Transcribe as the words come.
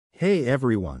Hey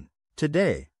everyone!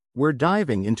 Today, we're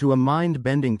diving into a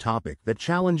mind-bending topic that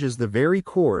challenges the very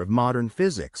core of modern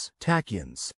physics,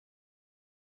 tachyons.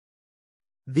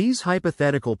 These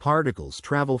hypothetical particles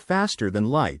travel faster than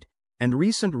light, and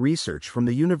recent research from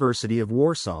the University of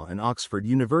Warsaw and Oxford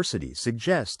University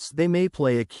suggests they may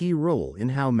play a key role in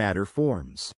how matter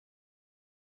forms.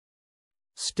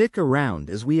 Stick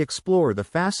around as we explore the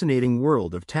fascinating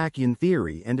world of tachyon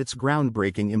theory and its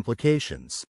groundbreaking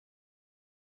implications.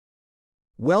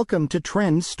 Welcome to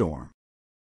Trendstorm.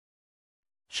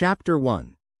 Chapter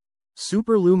 1.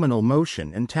 Superluminal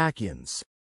Motion and Tachyons.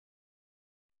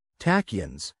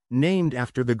 Tachyons, named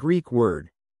after the Greek word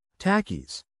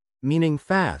tachys, meaning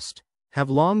fast,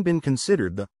 have long been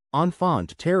considered the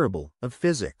enfant terrible of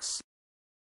physics.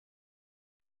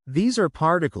 These are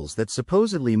particles that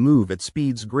supposedly move at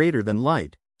speeds greater than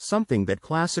light, something that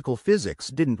classical physics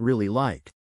didn't really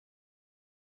like.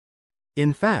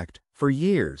 In fact, for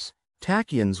years,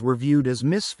 tachyons were viewed as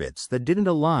misfits that didn't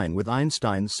align with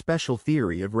Einstein's special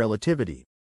theory of relativity.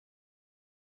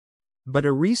 But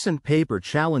a recent paper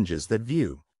challenges that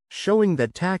view, showing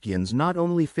that tachyons not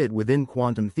only fit within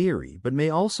quantum theory but may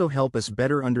also help us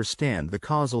better understand the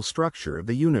causal structure of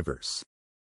the universe.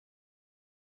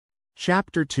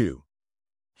 Chapter 2.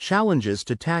 Challenges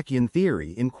to tachyon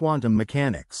theory in quantum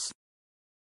mechanics.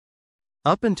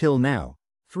 Up until now,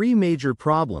 three major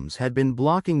problems had been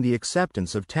blocking the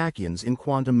acceptance of tachyons in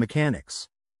quantum mechanics.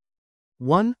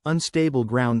 1. Unstable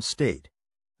ground state.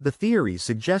 The theory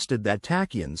suggested that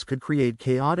tachyons could create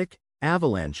chaotic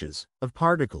avalanches of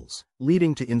particles,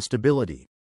 leading to instability.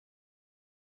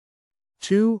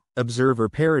 2. Observer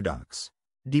paradox.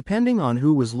 Depending on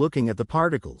who was looking at the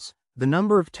particles, the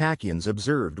number of tachyons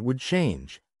observed would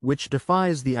change, which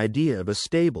defies the idea of a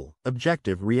stable,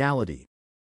 objective reality.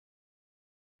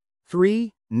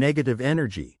 3. Negative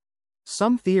energy.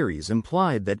 Some theories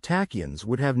implied that tachyons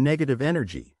would have negative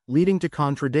energy, leading to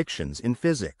contradictions in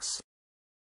physics.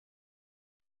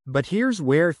 But here's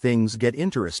where things get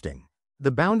interesting.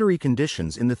 The boundary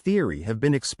conditions in the theory have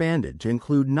been expanded to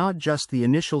include not just the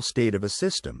initial state of a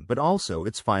system but also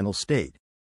its final state.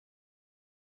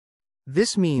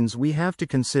 This means we have to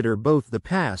consider both the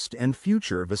past and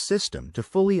future of a system to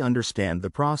fully understand the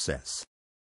process.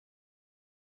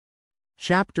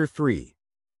 Chapter 3.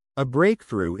 A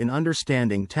breakthrough in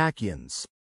understanding tachyons.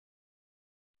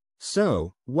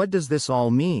 So, what does this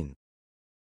all mean?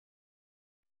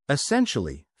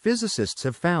 Essentially, physicists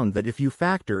have found that if you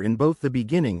factor in both the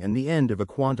beginning and the end of a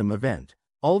quantum event,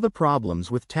 all the problems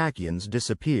with tachyons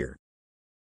disappear.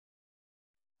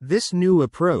 This new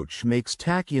approach makes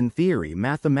tachyon theory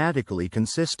mathematically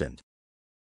consistent.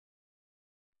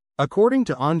 According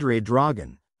to Andrei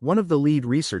Dragan, one of the lead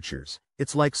researchers,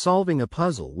 it's like solving a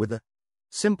puzzle with a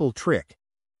simple trick.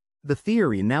 The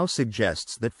theory now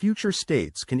suggests that future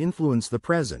states can influence the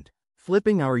present,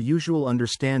 flipping our usual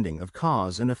understanding of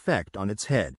cause and effect on its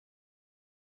head.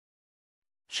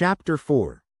 Chapter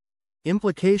 4.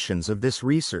 Implications of this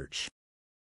research.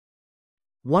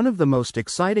 One of the most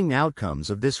exciting outcomes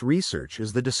of this research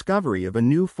is the discovery of a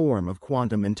new form of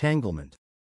quantum entanglement.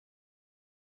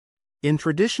 In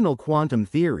traditional quantum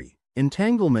theory,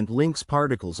 entanglement links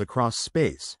particles across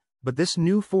space, but this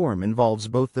new form involves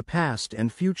both the past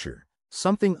and future,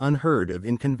 something unheard of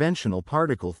in conventional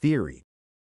particle theory.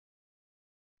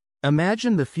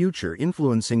 Imagine the future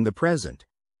influencing the present,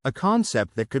 a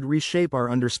concept that could reshape our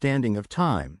understanding of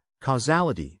time,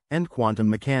 causality, and quantum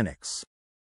mechanics.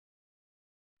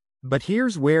 But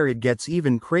here's where it gets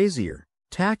even crazier.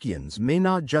 Tachyons may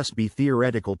not just be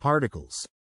theoretical particles.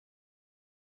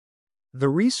 The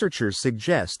researchers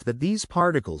suggest that these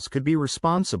particles could be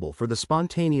responsible for the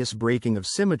spontaneous breaking of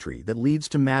symmetry that leads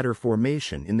to matter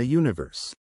formation in the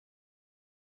universe.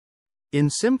 In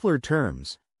simpler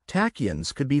terms,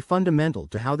 tachyons could be fundamental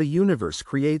to how the universe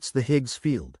creates the Higgs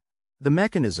field, the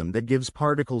mechanism that gives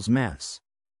particles mass.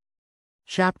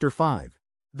 Chapter 5.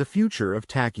 The future of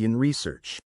tachyon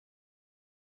research.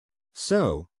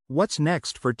 So, what's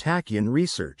next for tachyon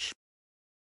research?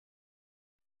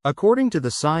 According to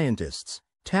the scientists,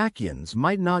 tachyons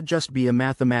might not just be a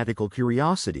mathematical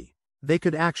curiosity, they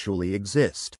could actually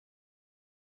exist.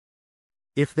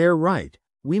 If they're right,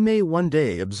 we may one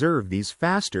day observe these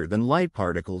faster-than-light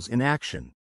particles in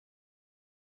action.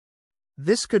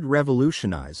 This could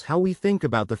revolutionize how we think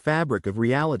about the fabric of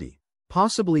reality,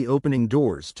 possibly opening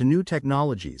doors to new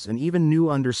technologies and even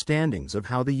new understandings of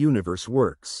how the universe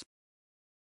works.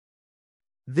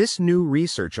 This new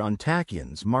research on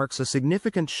tachyons marks a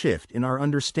significant shift in our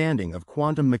understanding of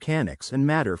quantum mechanics and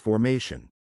matter formation.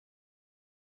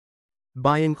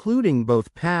 By including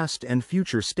both past and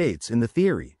future states in the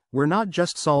theory, We're not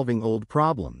just solving old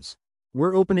problems.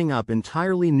 We're opening up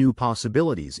entirely new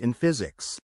possibilities in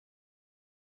physics.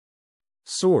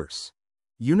 Source: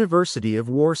 University of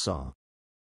Warsaw.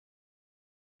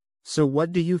 So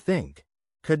what do you think?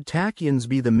 Could tachyons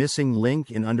be the missing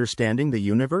link in understanding the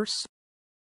universe?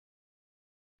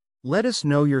 Let us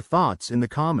know your thoughts in the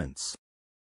comments.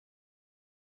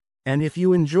 And if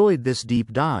you enjoyed this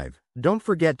deep dive, don't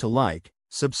forget to like,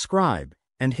 subscribe,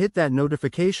 and hit that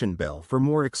notification bell for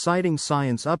more exciting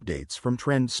science updates from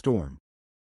TrendStorm.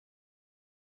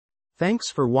 Thanks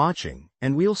for watching,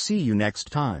 and we'll see you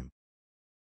next time.